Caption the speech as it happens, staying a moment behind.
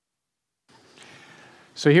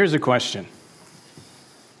So here's a question.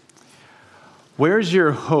 Where's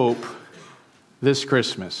your hope this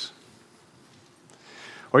Christmas?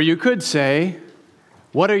 Or you could say,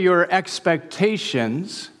 what are your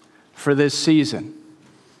expectations for this season?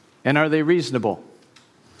 And are they reasonable?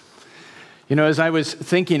 You know, as I was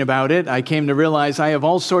thinking about it, I came to realize I have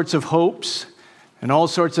all sorts of hopes and all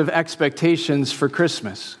sorts of expectations for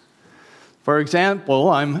Christmas. For example,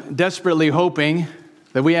 I'm desperately hoping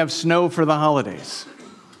that we have snow for the holidays.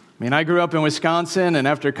 I mean, I grew up in Wisconsin, and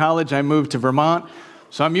after college, I moved to Vermont.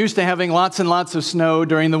 So I'm used to having lots and lots of snow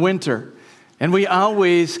during the winter. And we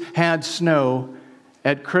always had snow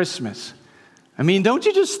at Christmas. I mean, don't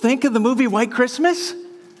you just think of the movie White Christmas?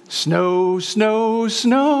 Snow, snow,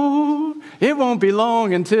 snow. It won't be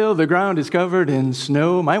long until the ground is covered in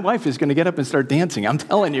snow. My wife is going to get up and start dancing, I'm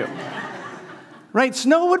telling you. Right?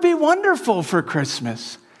 Snow would be wonderful for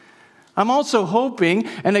Christmas. I'm also hoping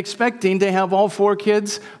and expecting to have all 4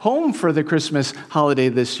 kids home for the Christmas holiday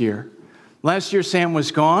this year. Last year, Sam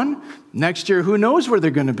was gone. Next year, who knows where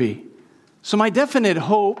they're going to be? So my definite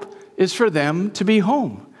hope is for them to be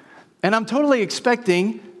home. And I'm totally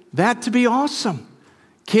expecting that to be awesome.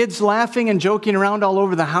 Kids laughing and joking around all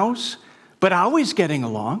over the house, but always getting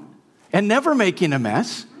along and never making a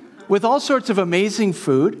mess, with all sorts of amazing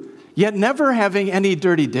food, yet never having any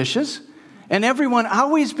dirty dishes. And everyone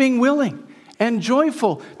always being willing and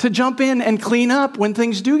joyful to jump in and clean up when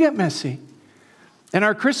things do get messy. And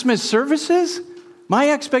our Christmas services, my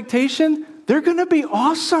expectation, they're going to be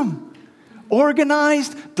awesome.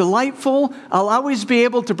 Organized, delightful. I'll always be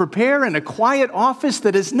able to prepare in a quiet office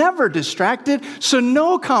that is never distracted, so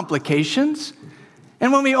no complications.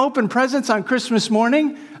 And when we open presents on Christmas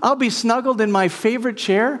morning, I'll be snuggled in my favorite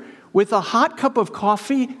chair with a hot cup of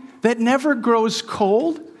coffee that never grows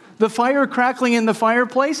cold. The fire crackling in the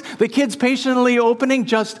fireplace, the kids patiently opening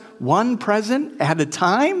just one present at a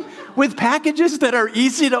time with packages that are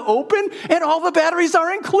easy to open, and all the batteries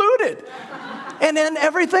are included. And then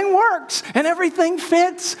everything works and everything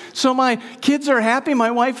fits. So my kids are happy,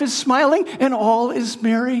 my wife is smiling, and all is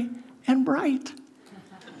merry and bright.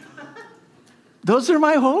 Those are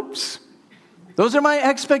my hopes. Those are my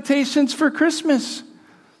expectations for Christmas.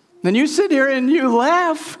 Then you sit here and you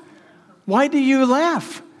laugh. Why do you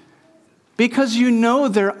laugh? Because you know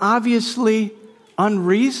they're obviously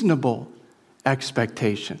unreasonable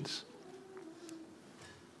expectations.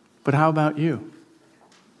 But how about you?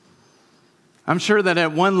 I'm sure that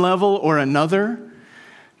at one level or another,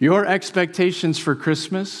 your expectations for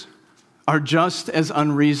Christmas are just as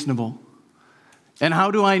unreasonable. And how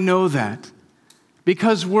do I know that?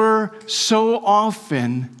 Because we're so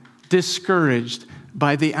often discouraged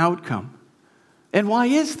by the outcome. And why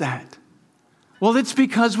is that? Well, it's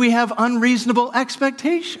because we have unreasonable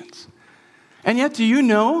expectations. And yet, do you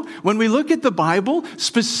know, when we look at the Bible,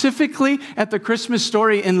 specifically at the Christmas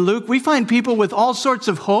story in Luke, we find people with all sorts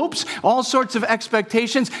of hopes, all sorts of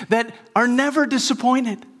expectations that are never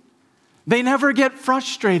disappointed. They never get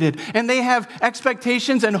frustrated, and they have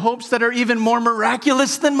expectations and hopes that are even more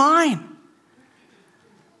miraculous than mine.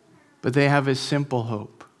 But they have a simple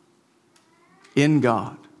hope in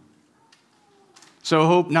God. So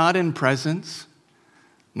hope not in presents,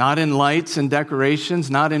 not in lights and decorations,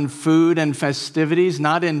 not in food and festivities,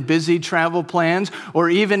 not in busy travel plans, or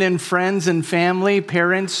even in friends and family,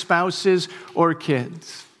 parents, spouses, or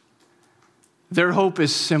kids. Their hope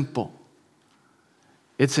is simple.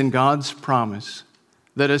 It's in God's promise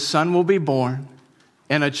that a son will be born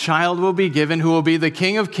and a child will be given who will be the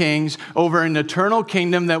King of Kings over an eternal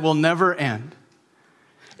kingdom that will never end.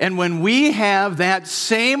 And when we have that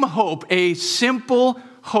same hope, a simple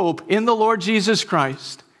hope in the Lord Jesus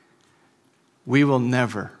Christ, we will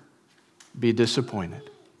never be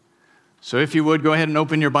disappointed. So if you would, go ahead and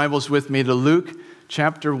open your Bibles with me to Luke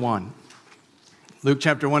chapter 1. Luke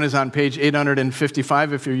chapter 1 is on page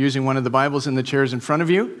 855 if you're using one of the Bibles in the chairs in front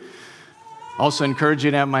of you. Also encourage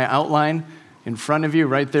you to have my outline in front of you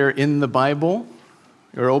right there in the Bible,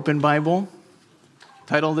 your open Bible.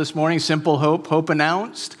 Title this morning, Simple Hope, Hope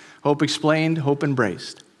Announced, Hope Explained, Hope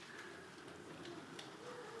Embraced.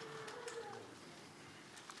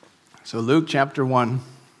 So Luke chapter 1,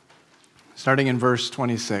 starting in verse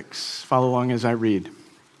 26. Follow along as I read.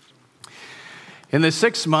 In the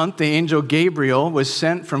 6th month, the angel Gabriel was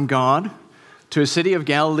sent from God to a city of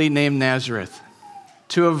Galilee named Nazareth,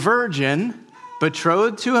 to a virgin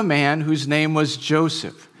betrothed to a man whose name was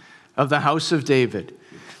Joseph, of the house of David.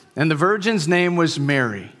 And the virgin's name was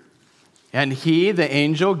Mary. And he, the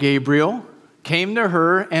angel Gabriel, came to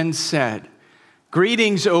her and said,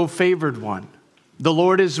 "Greetings, O favored one. The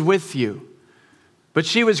Lord is with you." But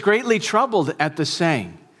she was greatly troubled at the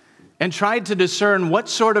saying, and tried to discern what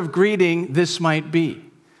sort of greeting this might be.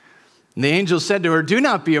 And the angel said to her, "Do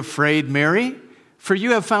not be afraid, Mary, for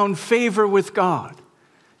you have found favor with God.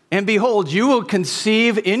 And behold, you will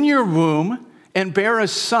conceive in your womb and bear a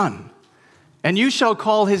son, and you shall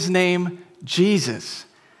call his name Jesus.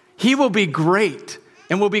 He will be great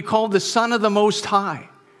and will be called the Son of the Most High.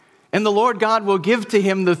 And the Lord God will give to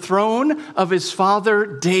him the throne of his father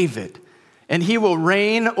David, and he will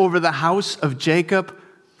reign over the house of Jacob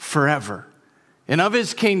forever. And of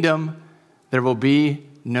his kingdom there will be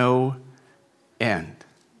no end."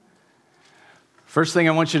 First thing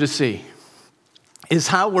I want you to see is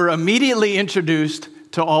how we're immediately introduced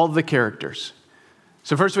to all the characters.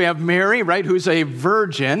 So first we have Mary, right, who's a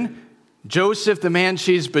virgin. Joseph, the man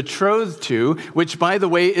she's betrothed to, which, by the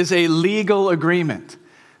way, is a legal agreement.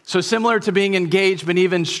 So similar to being engaged, but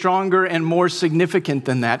even stronger and more significant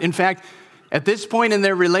than that. In fact, at this point in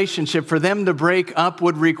their relationship, for them to break up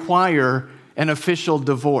would require an official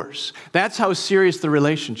divorce. That's how serious the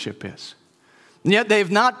relationship is. And yet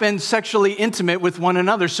they've not been sexually intimate with one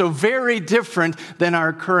another, so very different than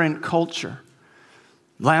our current culture.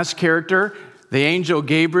 Last character, the angel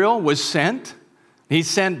Gabriel was sent. He's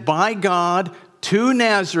sent by God to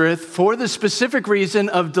Nazareth for the specific reason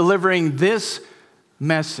of delivering this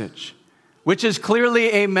message, which is clearly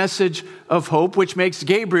a message of hope, which makes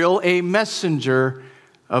Gabriel a messenger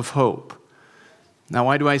of hope. Now,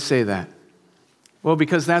 why do I say that? Well,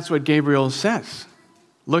 because that's what Gabriel says.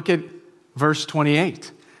 Look at verse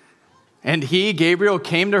 28. "And he, Gabriel,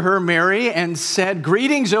 came to her, Mary, and said,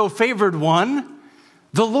 'Greetings, O favored one,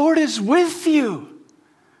 the Lord is with you.'"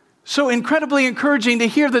 So incredibly encouraging to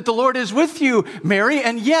hear that the Lord is with you, Mary,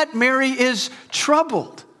 and yet Mary is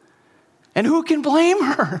troubled. And who can blame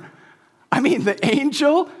her? I mean, the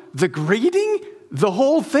angel, the greeting, the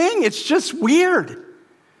whole thing, it's just weird.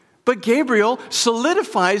 But Gabriel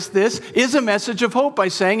solidifies this is a message of hope by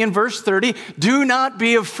saying in verse 30, "Do not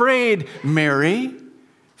be afraid, Mary,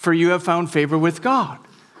 for you have found favor with God."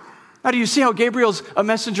 Now, do you see how Gabriel's a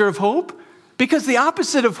messenger of hope? Because the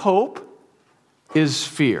opposite of hope is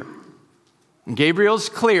fear. And Gabriel's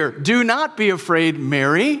clear. "Do not be afraid,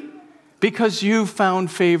 Mary, because you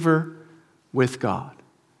found favor with God."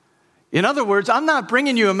 In other words, I'm not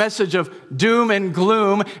bringing you a message of doom and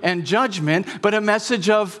gloom and judgment, but a message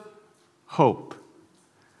of hope,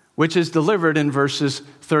 which is delivered in verses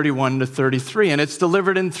 31 to 33. And it's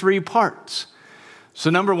delivered in three parts. So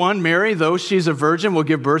number one, Mary, though she's a virgin, will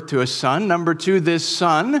give birth to a son. Number two, this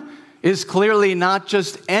son is clearly not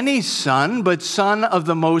just any son, but Son of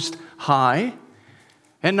the Most High.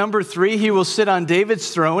 And number three, he will sit on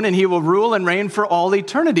David's throne and he will rule and reign for all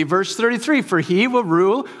eternity. Verse 33, "For he will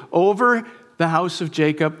rule over the house of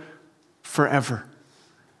Jacob forever."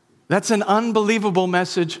 That's an unbelievable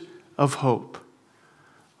message of hope.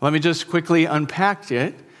 Let me just quickly unpack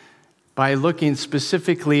it by looking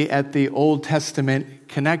specifically at the Old Testament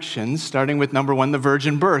connections, starting with number one, the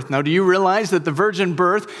virgin birth. Now, do you realize that the virgin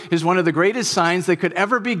birth is one of the greatest signs that could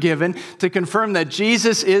ever be given to confirm that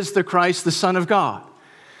Jesus is the Christ, the Son of God?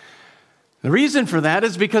 The reason for that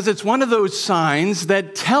is because it's one of those signs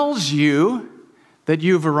that tells you that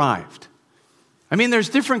you've arrived. I mean, there's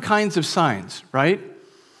different kinds of signs, right?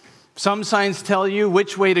 Some signs tell you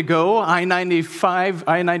which way to go, I-95,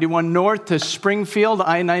 I-91 north to Springfield,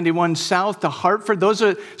 I-91 south to Hartford. Those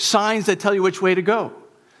are signs that tell you which way to go.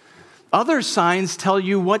 Other signs tell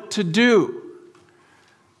you what to do.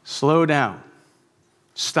 Slow down,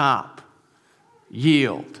 stop,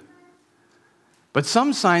 yield. But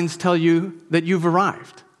some signs tell you that you've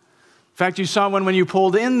arrived. In fact, you saw one when you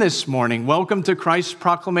pulled in this morning. Welcome to Christ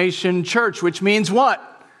Proclamation Church, which means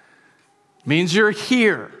what? It means you're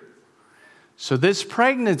here. So this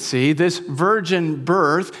pregnancy, this virgin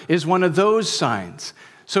birth, is one of those signs.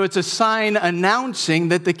 So it's a sign announcing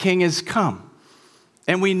that the king has come.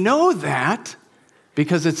 And we know that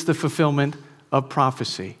because it's the fulfillment of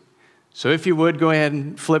prophecy. So if you would, go ahead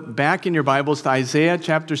and flip back in your Bibles to Isaiah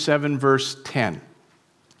chapter 7, verse 10.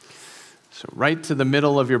 So right to the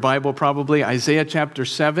middle of your Bible probably, Isaiah chapter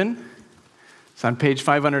 7. It's on page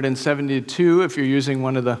 572 if you're using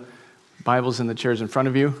one of the Bibles in the chairs in front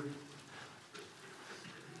of you.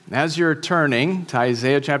 As you're turning to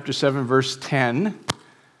Isaiah chapter 7, verse 10,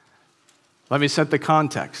 let me set the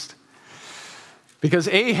context. Because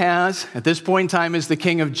Ahaz, at this point in time, is the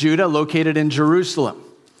king of Judah, located in Jerusalem,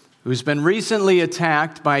 who's been recently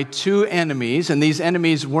attacked by two enemies, and these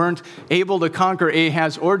enemies weren't able to conquer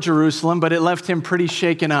Ahaz or Jerusalem, but it left him pretty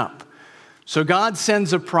shaken up. So God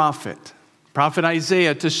sends a prophet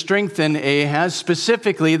Isaiah, to strengthen Ahaz,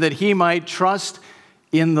 specifically that he might trust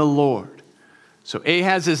in the Lord. So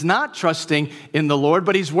Ahaz is not trusting in the Lord,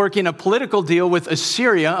 but he's working a political deal with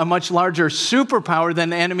Assyria, a much larger superpower than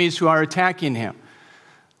the enemies who are attacking him.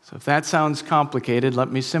 So if that sounds complicated,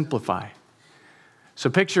 let me simplify. So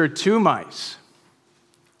picture 2 mice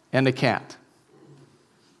and a cat.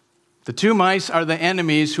 The 2 mice are the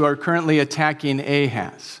enemies who are currently attacking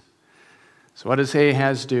Ahaz. So what does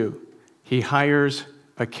Ahaz do? He hires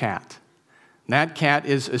a cat. And that cat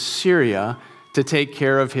is Assyria to take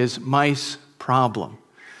care of his mice problem.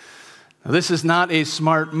 Now, this is not a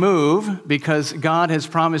smart move because God has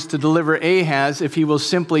promised to deliver Ahaz if he will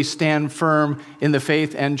simply stand firm in the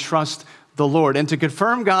faith and trust the Lord. And to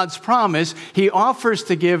confirm God's promise, he offers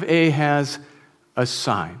to give Ahaz a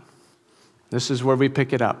sign. This is where we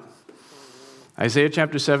pick it up. Isaiah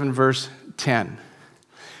chapter 7, verse 10.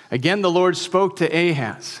 Again, the Lord spoke to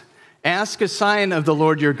Ahaz. Ask a sign of the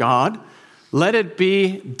Lord your God. Let it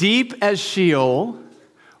be deep as Sheol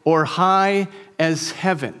or high as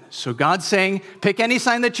heaven. So God's saying, pick any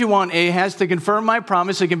sign that you want, Ahaz, to confirm my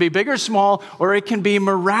promise. It can be big or small, or it can be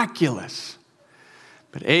miraculous.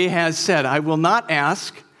 But Ahaz said, I will not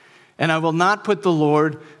ask, and I will not put the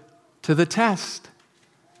Lord to the test.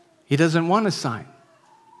 He doesn't want a sign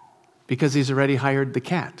because he's already hired the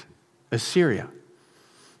cat, Assyria.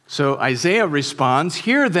 So Isaiah responds,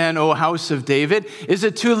 Hear then, O house of David, is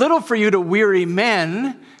it too little for you to weary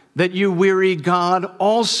men that you weary God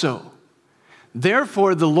also?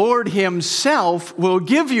 Therefore the Lord himself will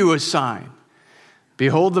give you a sign.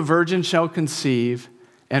 Behold, the virgin shall conceive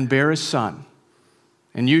and bear a son,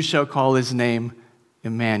 and you shall call his name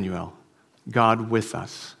Emmanuel, God with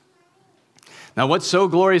us. Now, what's so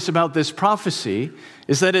glorious about this prophecy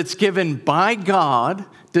is that it's given by God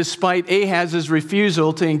despite Ahaz's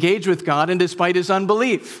refusal to engage with God and despite his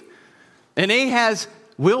unbelief. And Ahaz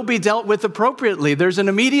will be dealt with appropriately. There's an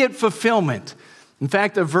immediate fulfillment. In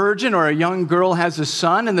fact, a virgin or a young girl has a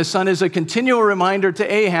son, and the son is a continual reminder to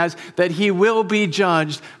Ahaz that he will be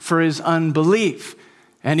judged for his unbelief.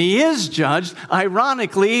 And he is judged,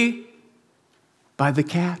 ironically, by the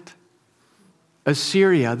cat.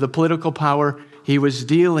 Assyria, the political power he was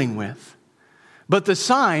dealing with. But the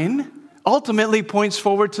sign ultimately points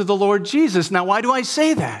forward to the Lord Jesus. Now, why do I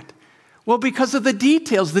say that? Well, because of the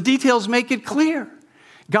details. The details make it clear.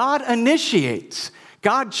 God initiates.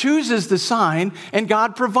 God chooses the sign, and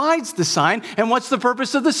God provides the sign. And what's the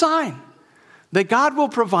purpose of the sign? That God will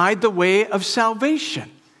provide the way of salvation.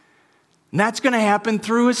 And that's going to happen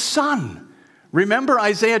through his son. Remember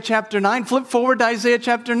Isaiah chapter 9? Flip forward to Isaiah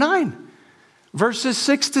chapter 9. Verses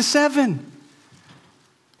 6 to 7.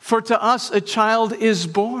 For to us a child is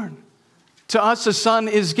born. To us a son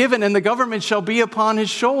is given, and the government shall be upon his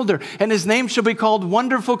shoulder. And his name shall be called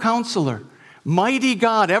Wonderful Counselor, Mighty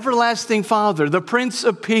God, Everlasting Father, the Prince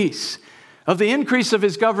of Peace. Of the increase of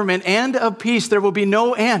his government and of peace there will be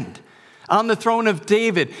no end. On the throne of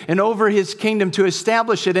David and over his kingdom, to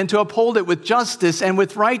establish it and to uphold it with justice and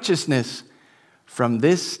with righteousness from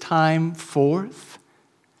this time forth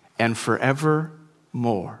and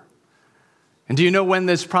forevermore. And do you know when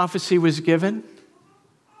this prophecy was given?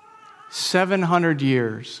 700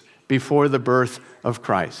 years before the birth of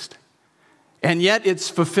Christ. And yet it's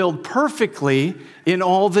fulfilled perfectly in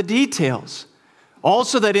all the details.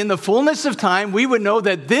 Also that in the fullness of time, we would know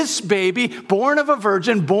that this baby, born of a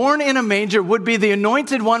virgin, born in a manger, would be the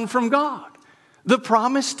anointed one from God, the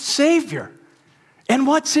promised Savior. And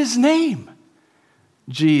what's his name?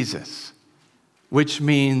 Jesus, which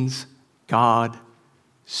means God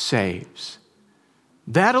saves.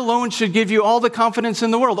 That alone should give you all the confidence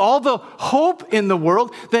in the world, all the hope in the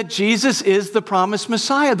world that Jesus is the promised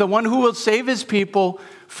Messiah, the one who will save his people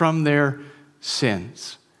from their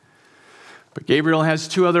sins. But Gabriel has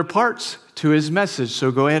 2 other parts to his message,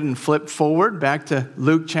 so go ahead and flip forward back to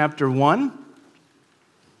Luke chapter 1.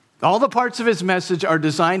 All the parts of his message are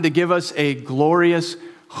designed to give us a glorious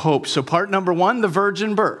hope. So part number 1, the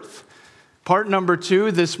virgin birth. Part number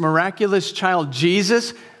 2, this miraculous child,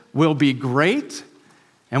 Jesus, will be great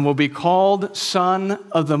and will be called Son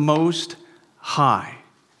of the Most High.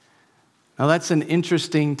 Now that's an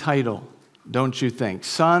interesting title, don't you think?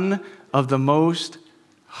 Son of the Most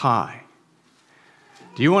High.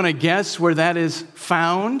 Do you want to guess where that is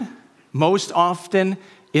found? Most often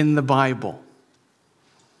in the Bible.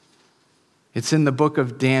 It's in the book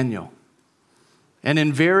of Daniel and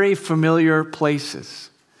in very familiar places.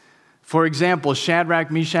 For example,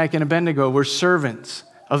 Shadrach, Meshach, and Abednego were servants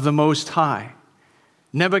of the Most High.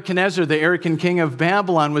 Nebuchadnezzar, the arrogant king of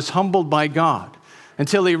Babylon, was humbled by God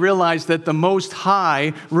until he realized that the Most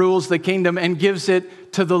High rules the kingdom and gives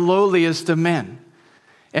it to the lowliest of men.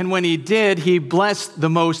 And when he did, he blessed the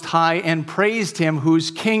Most High and praised him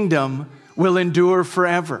whose kingdom will endure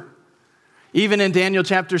forever. Even in Daniel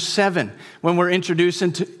chapter 7, when we're introduced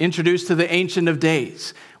to the Ancient of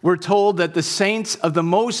Days, we're told that the saints of the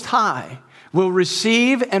Most High will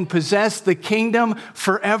receive and possess the kingdom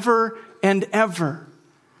forever and ever.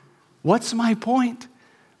 What's my point?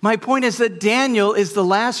 My point is that Daniel is the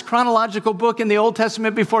last chronological book in the Old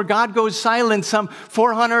Testament before God goes silent some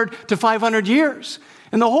 400 to 500 years.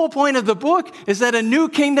 And the whole point of the book is that a new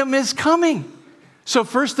kingdom is coming. So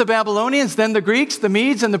first the Babylonians, then the Greeks, the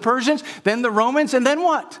Medes and the Persians, then the Romans, and then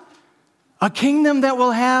what? A kingdom that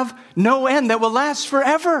will have no end, that will last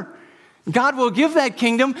forever. God will give that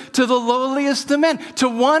kingdom to the lowliest of men, to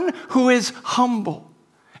one who is humble,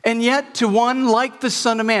 and yet to one like the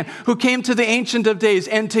Son of Man, who came to the Ancient of Days,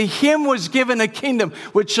 and to him was given a kingdom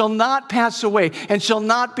which shall not pass away and shall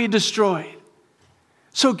not be destroyed.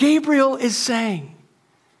 So Gabriel is saying,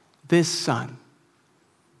 this son,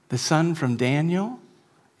 the son from Daniel,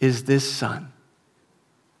 is this son.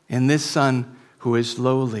 And this son who is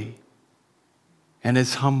lowly and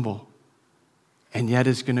is humble and yet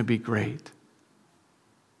is going to be great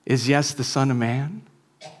is, yes, the Son of Man,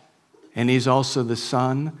 and he's also the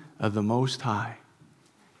Son of the Most High.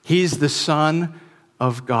 He's the Son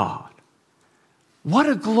of God. What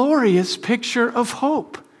a glorious picture of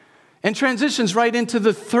hope. And transitions right into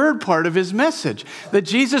the third part of his message, that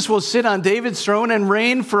Jesus will sit on David's throne and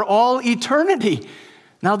reign for all eternity.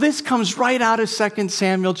 Now, this comes right out of 2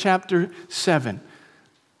 Samuel chapter 7.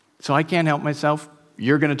 So I can't help myself.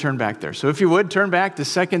 You're going to turn back there. So if you would, turn back to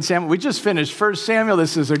 2 Samuel. We just finished 1 Samuel.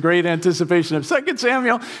 This is a great anticipation of 2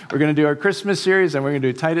 Samuel. We're going to do our Christmas series, and we're going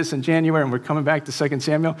to do Titus in January, and we're coming back to 2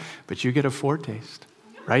 Samuel. But you get a foretaste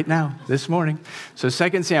right now, this morning. So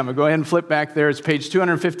 2 Samuel, go ahead and flip back there. It's page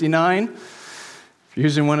 259. If you're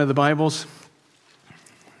using one of the Bibles.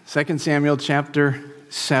 2 Samuel chapter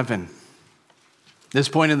 7. This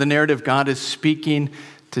point in the narrative, God is speaking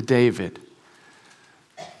to David.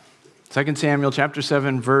 2 Samuel chapter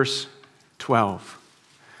 7, verse 12.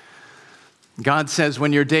 God says,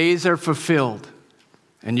 when your days are fulfilled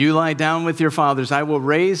and you lie down with your fathers, I will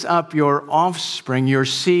raise up your offspring, your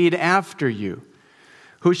seed after you,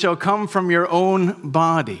 who shall come from your own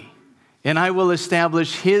body, and I will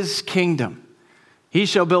establish his kingdom. He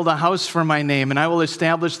shall build a house for my name, and I will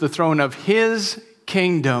establish the throne of his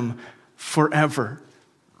kingdom forever.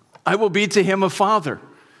 I will be to him a father,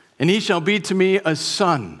 and he shall be to me a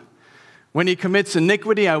son. When he commits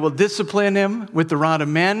iniquity, I will discipline him with the rod of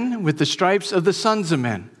men, with the stripes of the sons of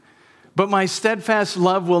men. But my steadfast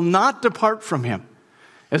love will not depart from him,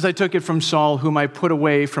 as I took it from Saul, whom I put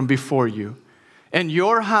away from before you. And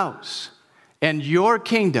your house and your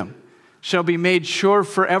kingdom shall be made sure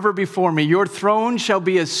forever before me. Your throne shall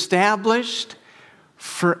be established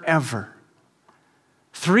forever.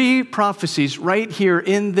 3 prophecies right here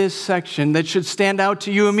in this section that should stand out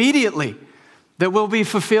to you immediately, that will be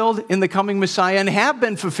fulfilled in the coming Messiah and have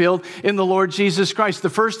been fulfilled in the Lord Jesus Christ. The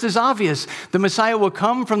first is obvious. The Messiah will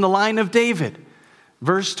come from the line of David.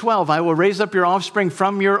 Verse 12, I will raise up your offspring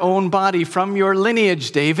from your own body, from your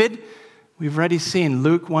lineage, David. We've already seen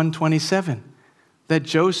Luke 1:27, that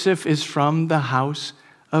Joseph is from the house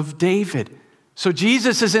of David. So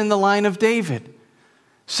Jesus is in the line of David.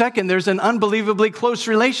 Second, there's an unbelievably close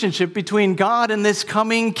relationship between God and this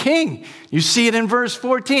coming king. You see it in verse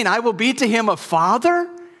 14. I will be to him a father,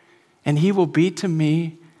 and he will be to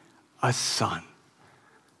me a son.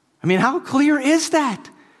 I mean, how clear is that?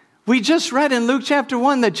 We just read in Luke chapter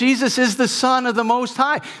 1 that Jesus is the Son of the Most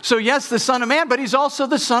High. So yes, the Son of Man, but he's also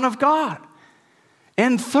the Son of God.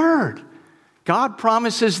 And third, God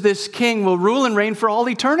promises this king will rule and reign for all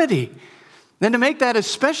eternity. Then to make that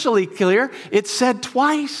especially clear, it's said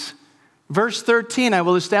twice. Verse 13, I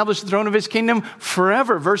will establish the throne of his kingdom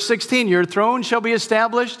forever. Verse 16, your throne shall be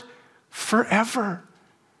established forever.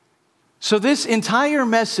 So this entire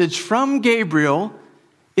message from Gabriel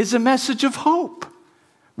is a message of hope.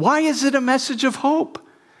 Why is it a message of hope?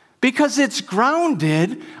 Because it's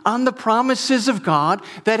grounded on the promises of God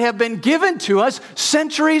that have been given to us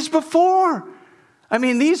centuries before. I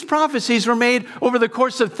mean, these prophecies were made over the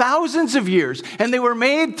course of thousands of years, and they were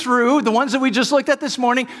made through, the ones that we just looked at this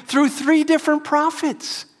morning, through 3 different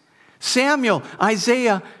prophets: Samuel,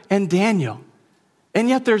 Isaiah, and Daniel. And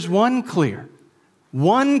yet there's one clear,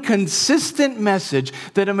 one consistent message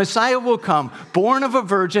that a Messiah will come, born of a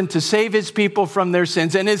virgin, to save his people from their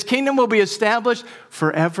sins, and his kingdom will be established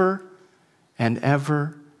forever and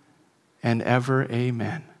ever and ever.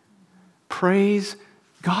 Amen. Praise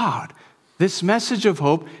God. This message of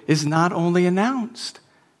hope is not only announced,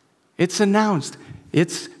 it's announced.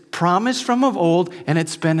 It's promised from of old, and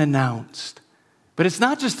it's been announced. But it's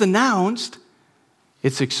not just announced,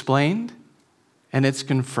 it's explained, and it's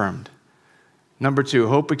confirmed. Number 2,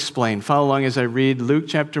 hope explained. Follow along as I read Luke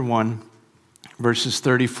chapter 1, verses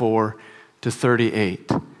 34 to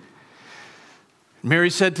 38. Mary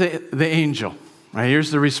said to the angel, right,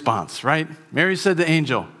 here's the response, right? Mary said to the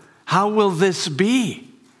angel, "How will this be,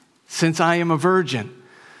 since I am a virgin?"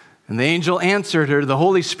 And the angel answered her, "The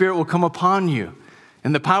Holy Spirit will come upon you,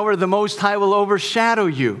 and the power of the Most High will overshadow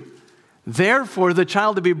you. Therefore, the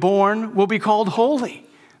child to be born will be called Holy,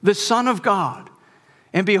 the Son of God.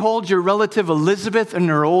 And behold, your relative Elizabeth in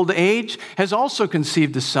her old age has also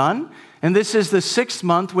conceived a son, and this is the 6th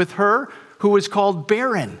month with her who was called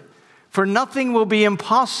barren. For nothing will be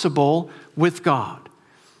impossible with God."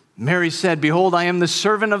 Mary said, "Behold, I am the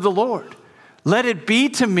servant of the Lord. Let it be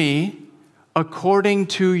to me according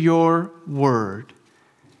to your word."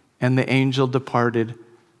 And the angel departed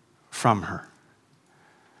from her.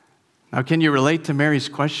 Now, can you relate to Mary's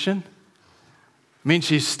question? I mean,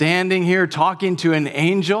 she's standing here talking to an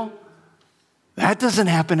angel. That doesn't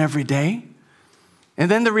happen every day.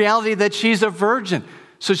 And then the reality that she's a virgin.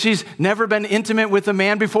 So she's never been intimate with a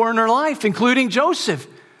man before in her life, including Joseph.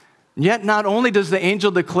 Yet not only does the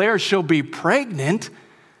angel declare she'll be pregnant,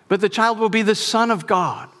 but the child will be the Son of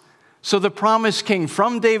God. So the promised king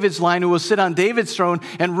from David's line who will sit on David's throne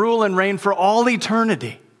and rule and reign for all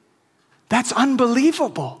eternity. That's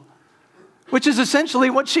unbelievable. Which is essentially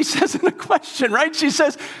what she says in the question, right? She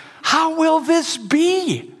says, "How will this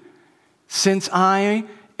be, since I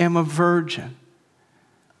am a virgin?"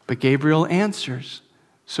 But Gabriel answers.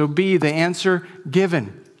 So be the answer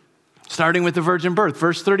given. Starting with the virgin birth,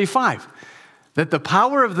 verse 35. That the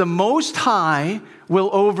power of the Most High will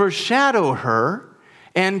overshadow her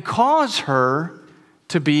and cause her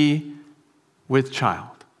to be with child.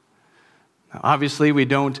 Now, obviously, we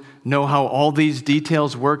don't know how all these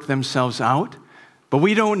details work themselves out, but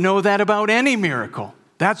we don't know that about any miracle.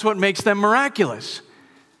 That's what makes them miraculous.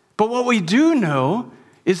 But what we do know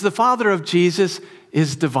is the Father of Jesus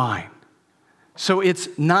is divine. So it's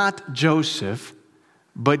not Joseph,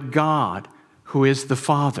 but God who is the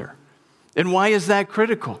Father. And why is that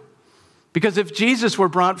critical? Because if Jesus were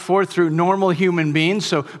brought forth through normal human beings,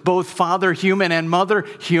 so both father human and mother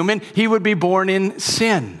human, he would be born in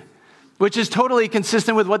sin, which is totally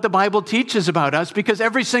consistent with what the Bible teaches about us, because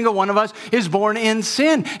every single one of us is born in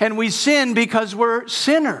sin, and we sin because we're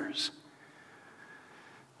sinners.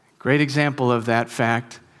 Great example of that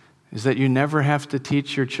fact is that you never have to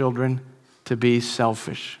teach your children to be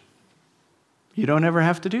selfish. You don't ever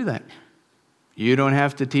have to do that. You don't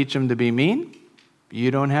have to teach them to be mean. You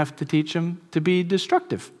don't have to teach them to be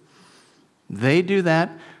destructive. They do that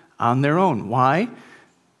on their own. Why?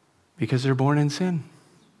 Because they're born in sin.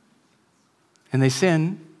 And they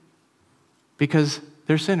sin because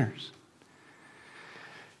they're sinners.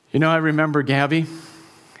 You know, I remember Gabby,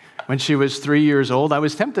 when she was 3 years old. I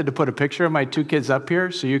was tempted to put a picture of my 2 kids up here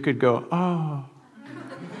so you could go, "Oh."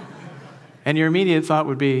 And your immediate thought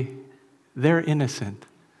would be, they're innocent.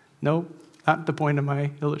 Nope, not the point of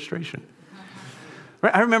my illustration.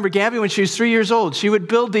 Right? I remember Gabby when she was 3 years old. She would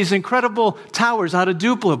build these incredible towers out of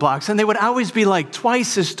Duplo blocks, and they would always be like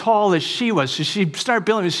twice as tall as she was. So she'd start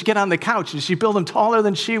building them. She'd get on the couch, and she'd build them taller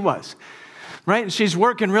than she was. Right? And she's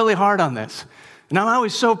working really hard on this. And I'm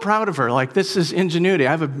always so proud of her. Like, this is ingenuity.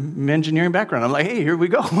 I have an engineering background. I'm like, hey, here we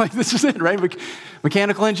go. Like, this is it, right?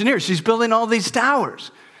 Mechanical engineer. She's building all these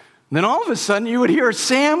towers. And then all of a sudden, you would hear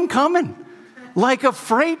Sam coming like a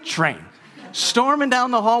freight train, storming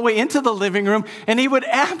down the hallway into the living room, and he would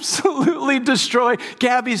absolutely destroy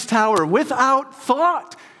Gabby's tower without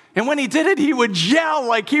thought. And when he did it, he would yell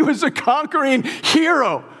like he was a conquering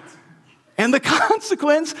hero. And the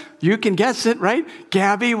consequence, you can guess it, right?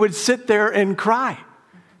 Gabby would sit there and cry.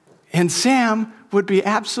 And Sam would be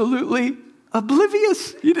absolutely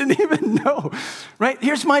oblivious. He didn't even know, right?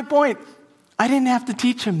 Here's my point. I didn't have to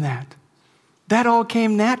teach him that. That all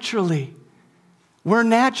came naturally. We're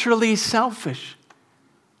naturally selfish.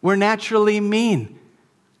 We're naturally mean.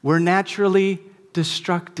 We're naturally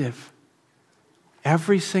destructive.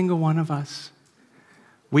 Every single one of us.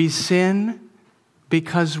 We sin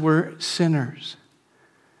because we're sinners.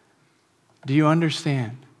 Do you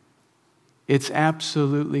understand? It's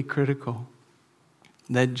absolutely critical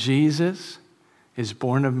that Jesus is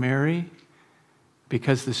born of Mary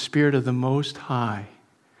because the Spirit of the Most High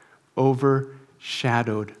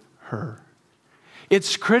overshadowed her.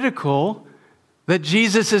 It's critical that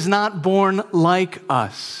Jesus is not born like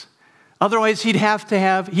us. Otherwise, he'd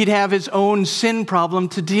have his own sin problem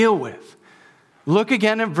to deal with. Look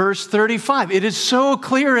again at verse 35. It is so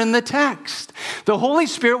clear in the text. The Holy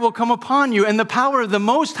Spirit will come upon you, and the power of the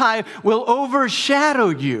Most High will overshadow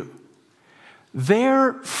you.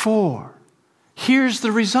 Therefore, here's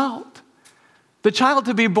the result. The child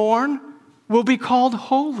to be born will be called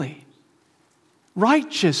holy,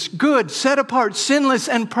 righteous, good, set apart, sinless,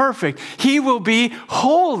 and perfect. He will be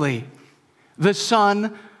holy, the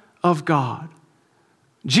Son of God.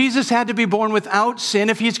 Jesus had to be born without sin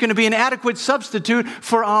if he's going to be an adequate substitute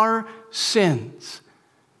for our sins.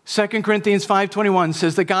 2 Corinthians 5:21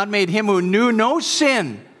 says that God made him who knew no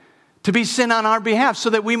sin to be sin on our behalf so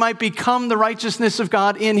that we might become the righteousness of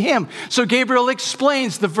God in him. So Gabriel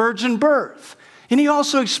explains the virgin birth, and he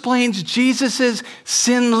also explains Jesus'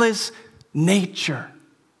 sinless nature.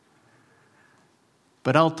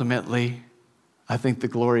 But ultimately, I think the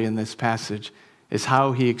glory in this passage is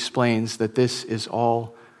how he explains that this is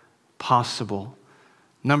all possible.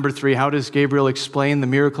 Number 3, how does Gabriel explain the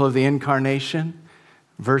miracle of the incarnation?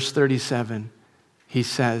 Verse 37, he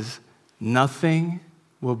says, nothing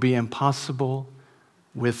will be impossible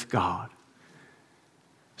with God.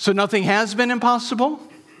 So nothing has been impossible,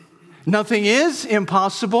 nothing is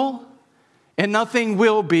impossible, and nothing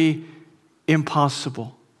will be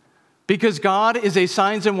impossible. Because God is a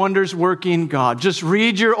signs and wonders working God. Just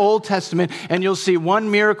read your Old Testament and you'll see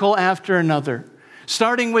one miracle after another.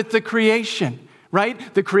 Starting with the creation,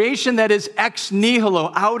 right? The creation that is ex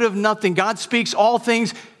nihilo, out of nothing. God speaks all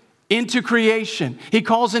things into creation. He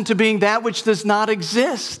calls into being that which does not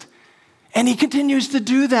exist. And he continues to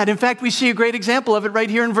do that. In fact, we see a great example of it right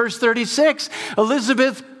here in verse 36.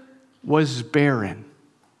 Elizabeth was barren,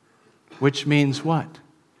 which means what?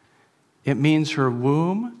 It means her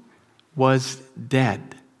womb was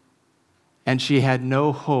dead, and she had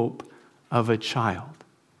no hope of a child.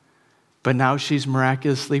 But now she's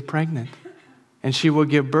miraculously pregnant, and she will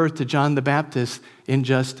give birth to John the Baptist in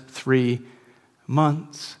just 3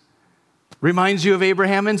 months. Reminds you of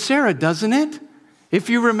Abraham and Sarah, doesn't it? If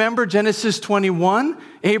you remember Genesis 21,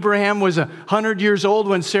 Abraham was 100 years old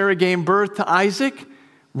when Sarah gave birth to Isaac.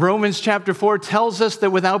 Romans chapter 4 tells us that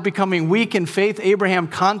without becoming weak in faith, Abraham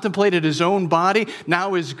contemplated his own body,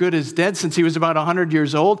 now as good as dead, since he was about 100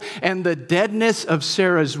 years old, and the deadness of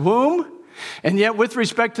Sarah's womb. And yet, with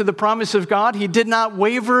respect to the promise of God, he did not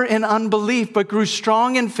waver in unbelief, but grew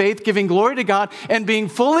strong in faith, giving glory to God, and being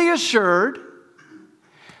fully assured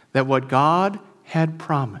that what God had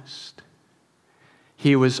promised,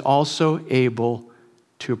 he was also able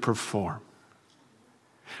to perform.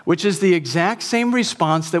 Which is the exact same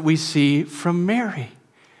response that we see from Mary.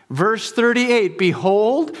 Verse 38,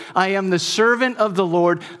 behold, I am the servant of the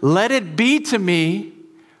Lord. Let it be to me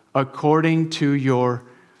according to your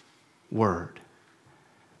word.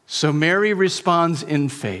 So Mary responds in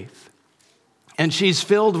faith, and she's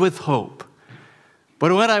filled with hope.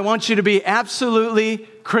 But what I want you to be absolutely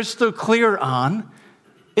crystal clear on,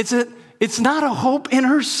 it's not a hope in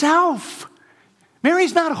herself.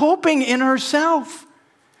 Mary's not hoping in herself.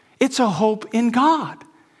 It's a hope in God.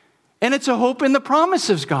 And it's a hope in the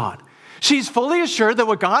promises of God. She's fully assured that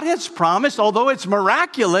what God has promised, although it's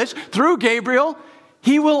miraculous through Gabriel,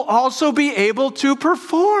 he will also be able to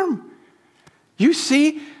perform. You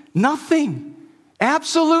see, nothing,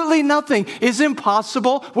 absolutely nothing is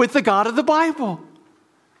impossible with the God of the Bible.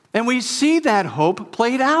 And we see that hope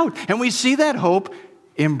played out, and we see that hope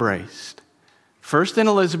embraced. First in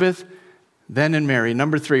Elizabeth, then in Mary.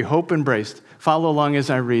 Number 3, hope embraced. Follow along as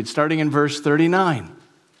I read, starting in verse 39.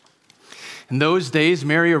 In those days,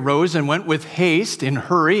 Mary arose and went with haste, in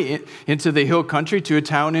hurry, into the hill country to a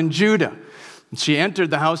town in Judah. And she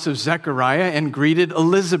entered the house of Zechariah and greeted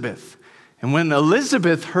Elizabeth. And when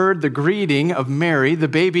Elizabeth heard the greeting of Mary, the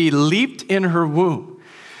baby leaped in her womb.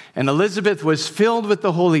 And Elizabeth was filled with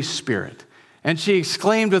the Holy Spirit. And she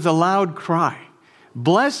exclaimed with a loud cry,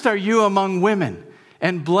 blessed are you among women,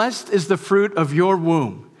 and blessed is the fruit of your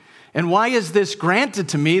womb. And why is this granted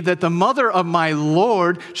to me, that the mother of my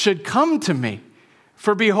Lord should come to me?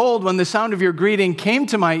 For behold, when the sound of your greeting came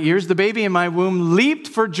to my ears, the baby in my womb leaped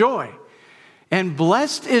for joy. And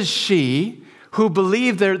blessed is she who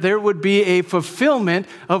believed there would be a fulfillment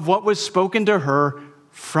of what was spoken to her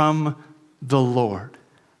from the Lord.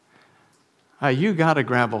 You got to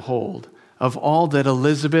grab a hold of all that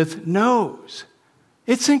Elizabeth knows.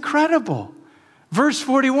 It's incredible. Verse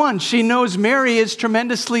 41, she knows Mary is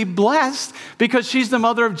tremendously blessed because she's the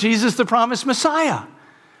mother of Jesus, the promised Messiah.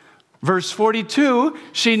 Verse 42,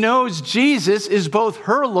 she knows Jesus is both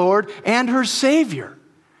her Lord and her Savior.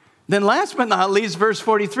 Then last but not least, verse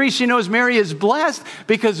 43, she knows Mary is blessed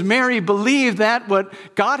because Mary believed that what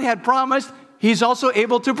God had promised, he's also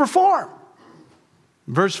able to perform.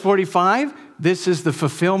 Verse 45, this is the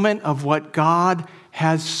fulfillment of what God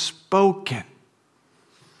has spoken.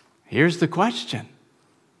 Here's the question.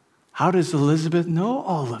 How does Elizabeth know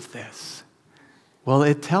all of this? Well,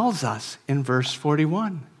 it tells us in verse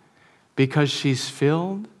 41, because she's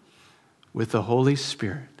filled with the Holy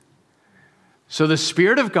Spirit. So the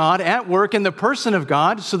Spirit of God at work in the person of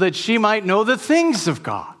God so that she might know the things of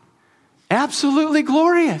God. Absolutely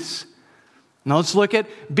glorious. Now let's look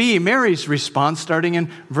at B, Mary's response, starting in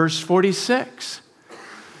verse 46.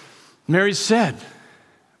 Mary said,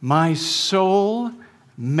 "My soul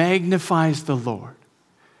magnifies the Lord,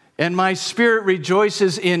 and my spirit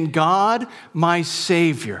rejoices in God, my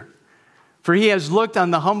Savior. For he has looked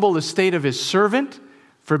on the humble estate of his servant.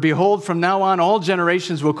 For behold, from now on all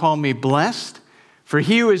generations will call me blessed. For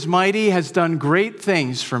he who is mighty has done great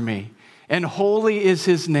things for me, and holy is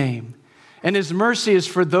his name. And his mercy is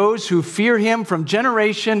for those who fear him from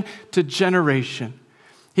generation to generation.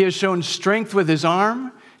 He has shown strength with his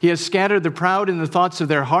arm. He has scattered the proud in the thoughts of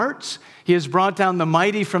their hearts. He has brought down the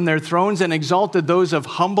mighty from their thrones and exalted those of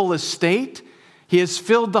humble estate. He has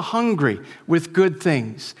filled the hungry with good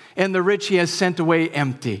things, and the rich he has sent away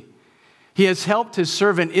empty. He has helped his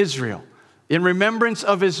servant Israel in remembrance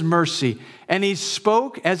of his mercy. And he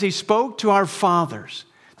spoke as he spoke to our fathers,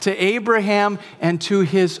 to Abraham and to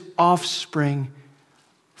his offspring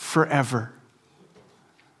forever."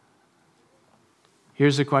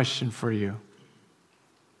 Here's a question for you.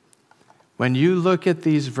 When you look at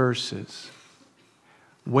these verses,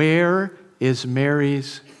 where is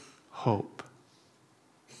Mary's hope?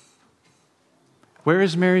 Where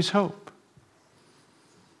is Mary's hope?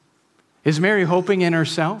 Is Mary hoping in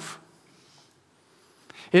herself?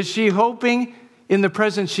 Is she hoping in the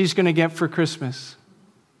presents she's going to get for Christmas?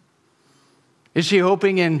 Is she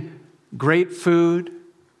hoping in great food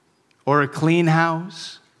or a clean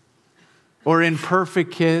house or in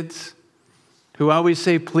perfect kids who always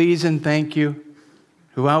say please and thank you,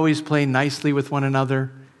 who always play nicely with one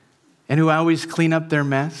another, and who always clean up their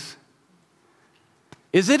mess?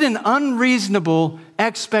 Is it an unreasonable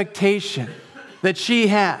expectation that she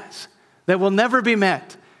has that will never be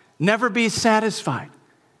met, never be satisfied?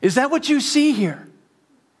 Is that what you see here?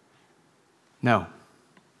 No.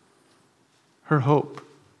 Her hope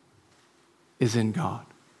is in God.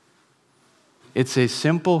 It's a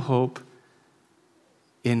simple hope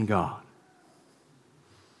in God.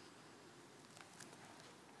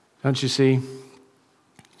 Don't you see?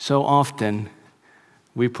 So often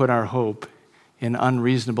we put our hope in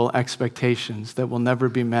unreasonable expectations that will never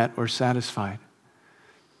be met or satisfied.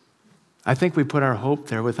 I think we put our hope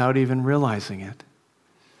there without even realizing it.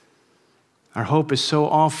 Our hope is so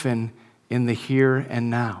often in the here and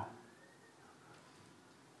now.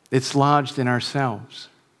 It's lodged in ourselves,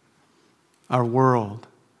 our world,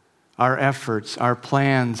 our efforts, our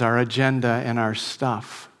plans, our agenda, and our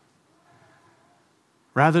stuff,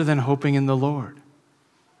 rather than hoping in the Lord.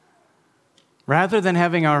 Rather than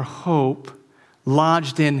having our hope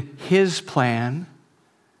lodged in his plan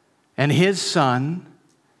and his Son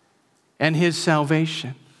and his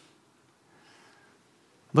salvation.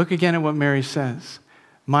 Look again at what Mary says.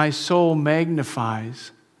 "My soul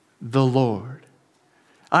magnifies the Lord.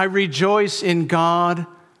 I rejoice in God,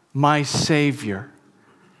 my Savior.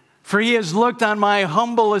 For he has looked on my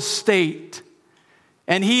humble estate,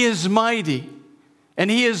 and he is mighty, and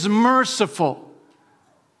he is merciful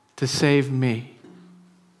to save me."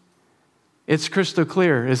 It's crystal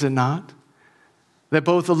clear, is it not? That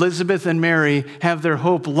both Elizabeth and Mary have their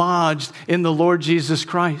hope lodged in the Lord Jesus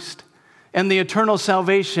Christ and the eternal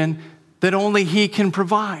salvation that only he can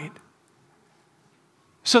provide.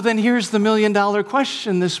 So then here's the $1,000,000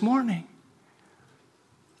 question this morning.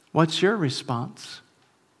 What's your response?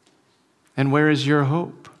 And where is your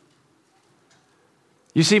hope?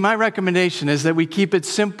 You see, my recommendation is that we keep it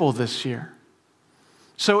simple this year.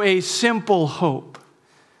 So a simple hope,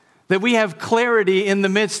 that we have clarity in the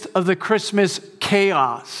midst of the Christmas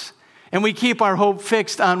chaos, and we keep our hope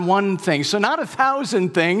fixed on one thing. So not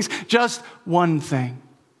 1,000 things, just one thing.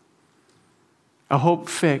 A hope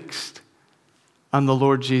fixed on the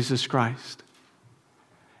Lord Jesus Christ.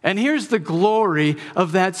 And here's the glory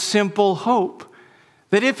of that simple hope,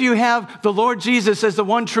 that if you have the Lord Jesus as the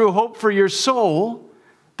one true hope for your soul,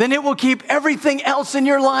 then it will keep everything else in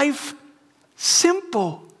your life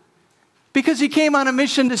simple. Because he came on a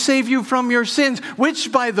mission to save you from your sins,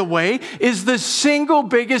 which, by the way, is the single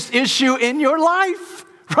biggest issue in your life,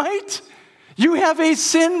 right? You have a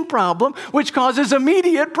sin problem, which causes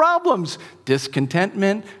immediate problems.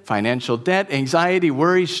 Discontentment, financial debt, anxiety,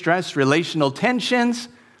 worry, stress, relational tensions,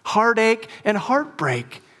 heartache, and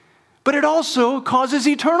heartbreak. But it also causes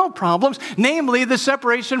eternal problems, namely the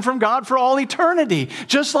separation from God for all eternity,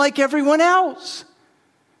 just like everyone else.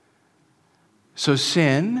 So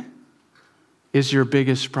sin is your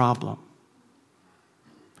biggest problem.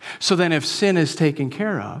 So then if sin is taken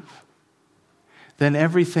care of, then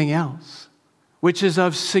everything else, which is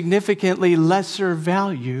of significantly lesser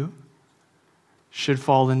value, should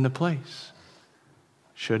fall into place.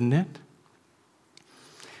 Shouldn't it?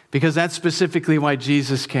 Because that's specifically why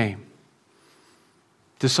Jesus came,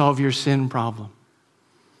 to solve your sin problem.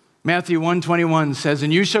 Matthew 1:21 says,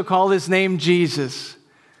 "And you shall call his name Jesus."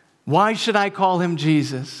 Why should I call him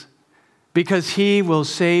Jesus? Because he will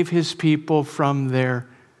save his people from their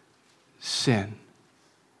sin.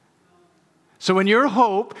 So when your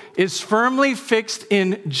hope is firmly fixed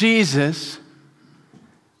in Jesus,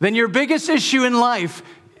 then your biggest issue in life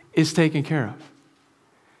is taken care of.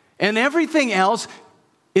 And everything else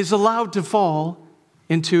is allowed to fall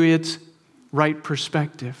into its right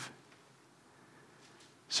perspective.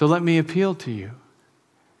 So let me appeal to you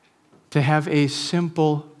to have a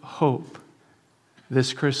simple hope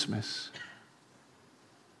this Christmas.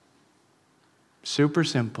 Super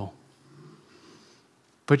simple.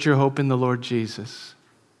 Put your hope in the Lord Jesus.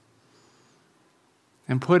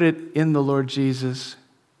 And put it in the Lord Jesus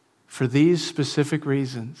for these specific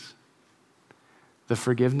reasons: the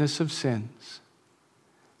forgiveness of sins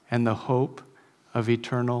and the hope of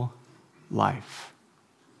eternal life.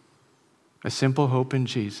 A simple hope in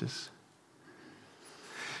Jesus.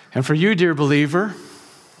 And for you, dear believer,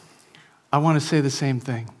 I want to say the same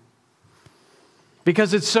thing.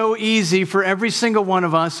 Because it's so easy for every single one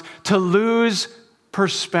of us to lose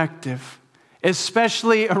perspective,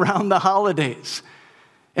 especially around the holidays.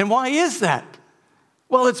 And why is that?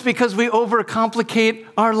 Well, it's because we overcomplicate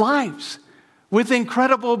our lives with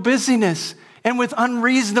incredible busyness and with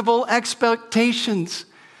unreasonable expectations.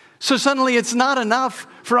 So suddenly it's not enough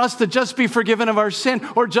for us to just be forgiven of our sin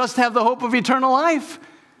or just have the hope of eternal life.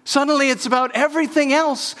 Suddenly it's about everything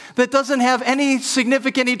else that doesn't have any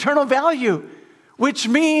significant eternal value, which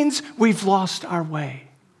means we've lost our way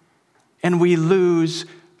and we lose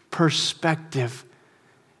perspective.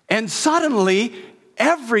 And suddenly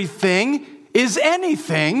everything is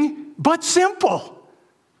anything but simple.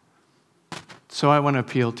 So I want to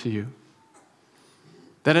appeal to you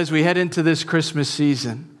that as we head into this Christmas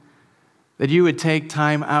season, that you would take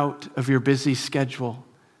time out of your busy schedule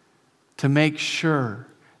to make sure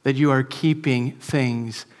that you are keeping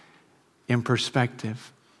things in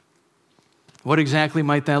perspective. What exactly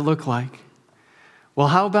might that look like? Well,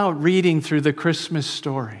 how about reading through the Christmas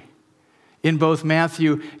story in both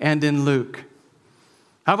Matthew and in Luke?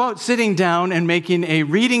 How about sitting down and making a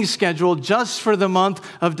reading schedule just for the month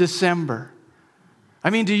of December? I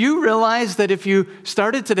mean, do you realize that if you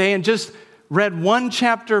started today and just read one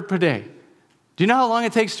chapter per day, do you know how long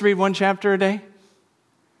it takes to read one chapter a day?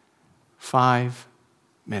 5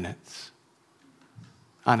 minutes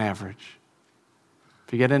on average.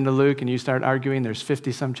 If you get into Luke and you start arguing, there's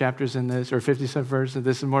 50-some chapters in this, or 50-some verses,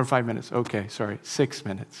 this is more than 5 minutes. Okay, sorry, 6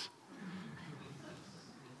 minutes.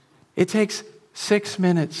 It takes 6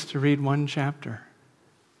 minutes to read one chapter.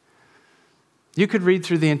 You could read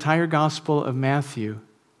through the entire Gospel of Matthew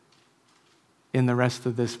in the rest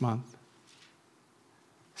of this month.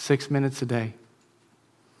 6 minutes a day.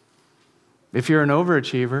 If you're an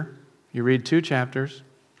overachiever, you read 2 chapters.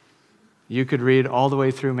 You could read all the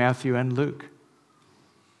way through Matthew and Luke.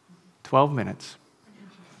 12 minutes.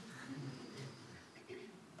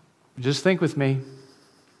 Just think with me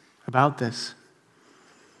about this.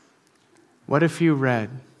 What if you read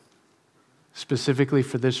specifically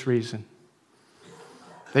for this reason?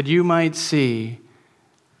 That you might see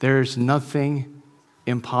there's nothing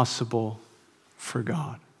impossible for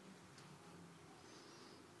God.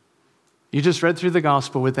 You just read through the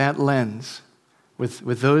gospel with that lens, with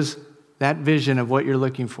that vision of what you're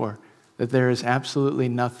looking for, that there is absolutely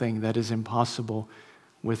nothing that is impossible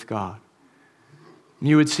with God.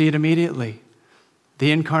 You would see it immediately.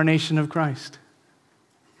 The incarnation of Christ.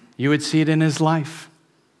 You would see it in his life,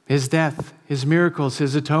 his death, his miracles,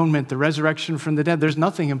 his atonement, the resurrection from the dead. There's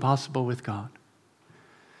nothing impossible with God.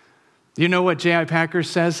 You know what J.I. Packer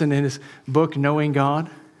says in his book, Knowing God?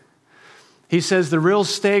 He says the real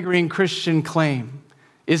staggering Christian claim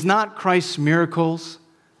is not Christ's miracles.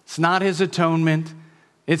 It's not his atonement.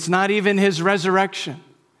 It's not even his resurrection.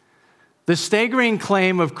 The staggering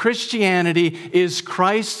claim of Christianity is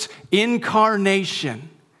Christ's incarnation.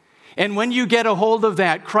 And when you get a hold of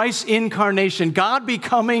that, Christ's incarnation, God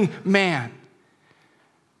becoming man,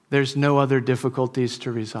 there's no other difficulties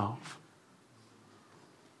to resolve.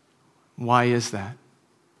 Why is that?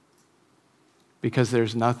 Because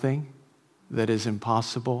there's nothing that is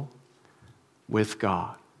impossible with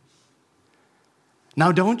God.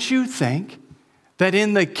 Now, don't you think that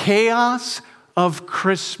in the chaos of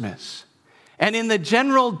Christmas and in the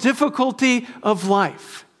general difficulty of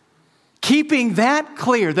life, Keeping that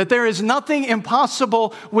clear, that there is nothing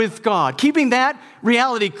impossible with God, keeping that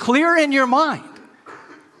reality clear in your mind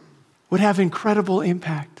would have incredible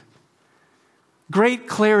impact. Great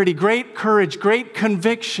clarity, great courage, great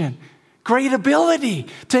conviction, great ability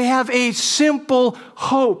to have a simple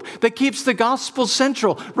hope that keeps the gospel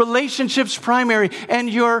central, relationships primary, and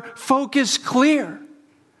your focus clear,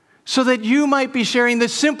 so that you might be sharing the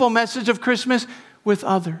simple message of Christmas with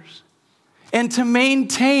others. And to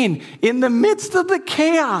maintain, in the midst of the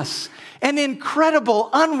chaos, an incredible,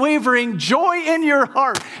 unwavering joy in your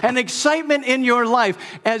heart and excitement in your life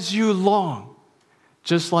as you long,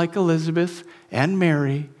 just like Elizabeth and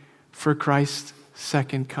Mary, for Christ's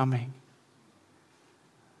second coming.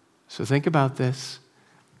 So think about this.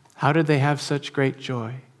 How did they have such great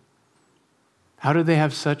joy? How did they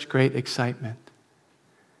have such great excitement?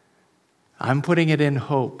 I'm putting it in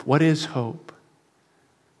hope. What is hope?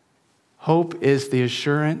 Hope is the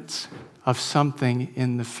assurance of something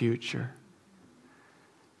in the future.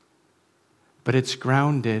 But it's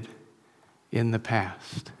grounded in the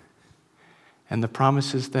past and the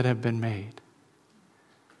promises that have been made.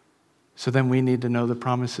 So then we need to know the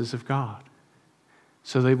promises of God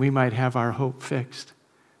so that we might have our hope fixed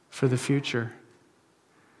for the future.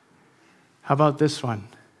 How about this one?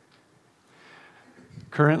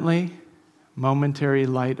 Currently, momentary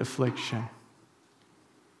light affliction.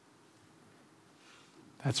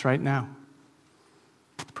 That's right now.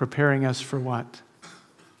 Preparing us for what?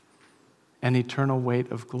 An eternal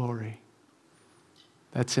weight of glory.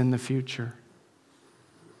 That's in the future.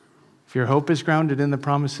 If your hope is grounded in the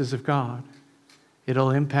promises of God,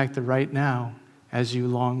 it'll impact the right now as you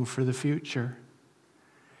long for the future.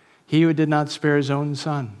 He who did not spare his own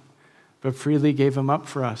son, but freely gave him up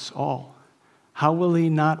for us all, how will he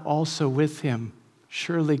not also with him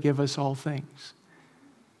surely give us all things?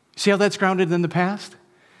 See how that's grounded in the past?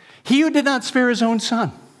 He who did not spare his own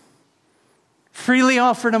son, freely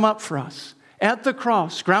offered him up for us at the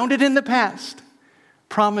cross, grounded in the past,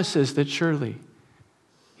 promises that surely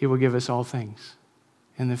he will give us all things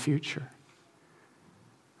in the future.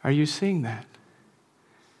 Are you seeing that?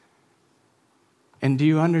 And do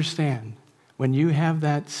you understand, when you have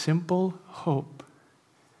that simple hope,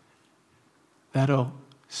 that'll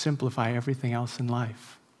simplify everything else in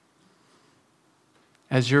life.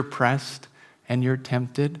 As you're pressed and you're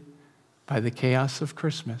tempted by the chaos of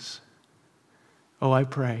Christmas, oh, I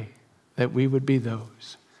pray that we would be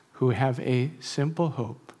those who have a simple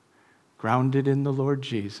hope grounded in the Lord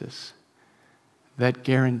Jesus that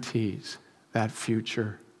guarantees that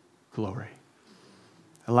future glory.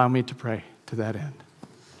 Allow me to pray to that end.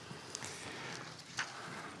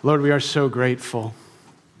 Lord, we are so grateful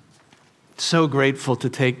to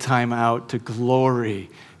take time out to glory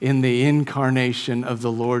in the incarnation of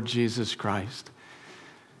the Lord Jesus Christ,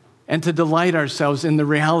 and to delight ourselves in the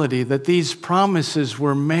reality that these promises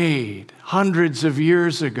were made hundreds of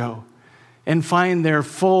years ago and find their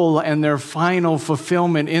full and their final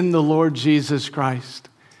fulfillment in the Lord Jesus Christ.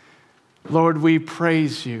 Lord, we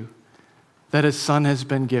praise you that a son has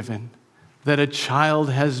been given, that a child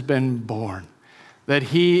has been born, that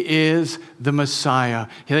he is the Messiah,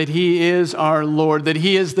 that he is our Lord, that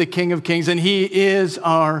he is the King of Kings, and he is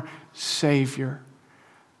our Savior.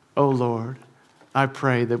 Oh Lord, I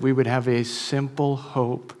pray that we would have a simple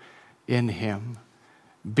hope in him.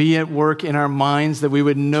 Be at work in our minds that we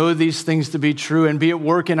would know these things to be true, and be at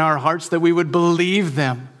work in our hearts that we would believe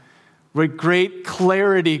them with great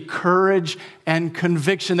clarity, courage, and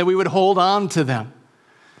conviction, that we would hold on to them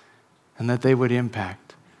and that they would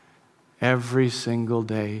impact every single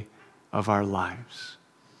day of our lives.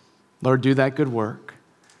 Lord, do that good work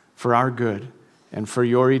for our good and for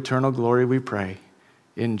your eternal glory, we pray.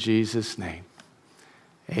 In Jesus' name,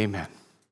 amen.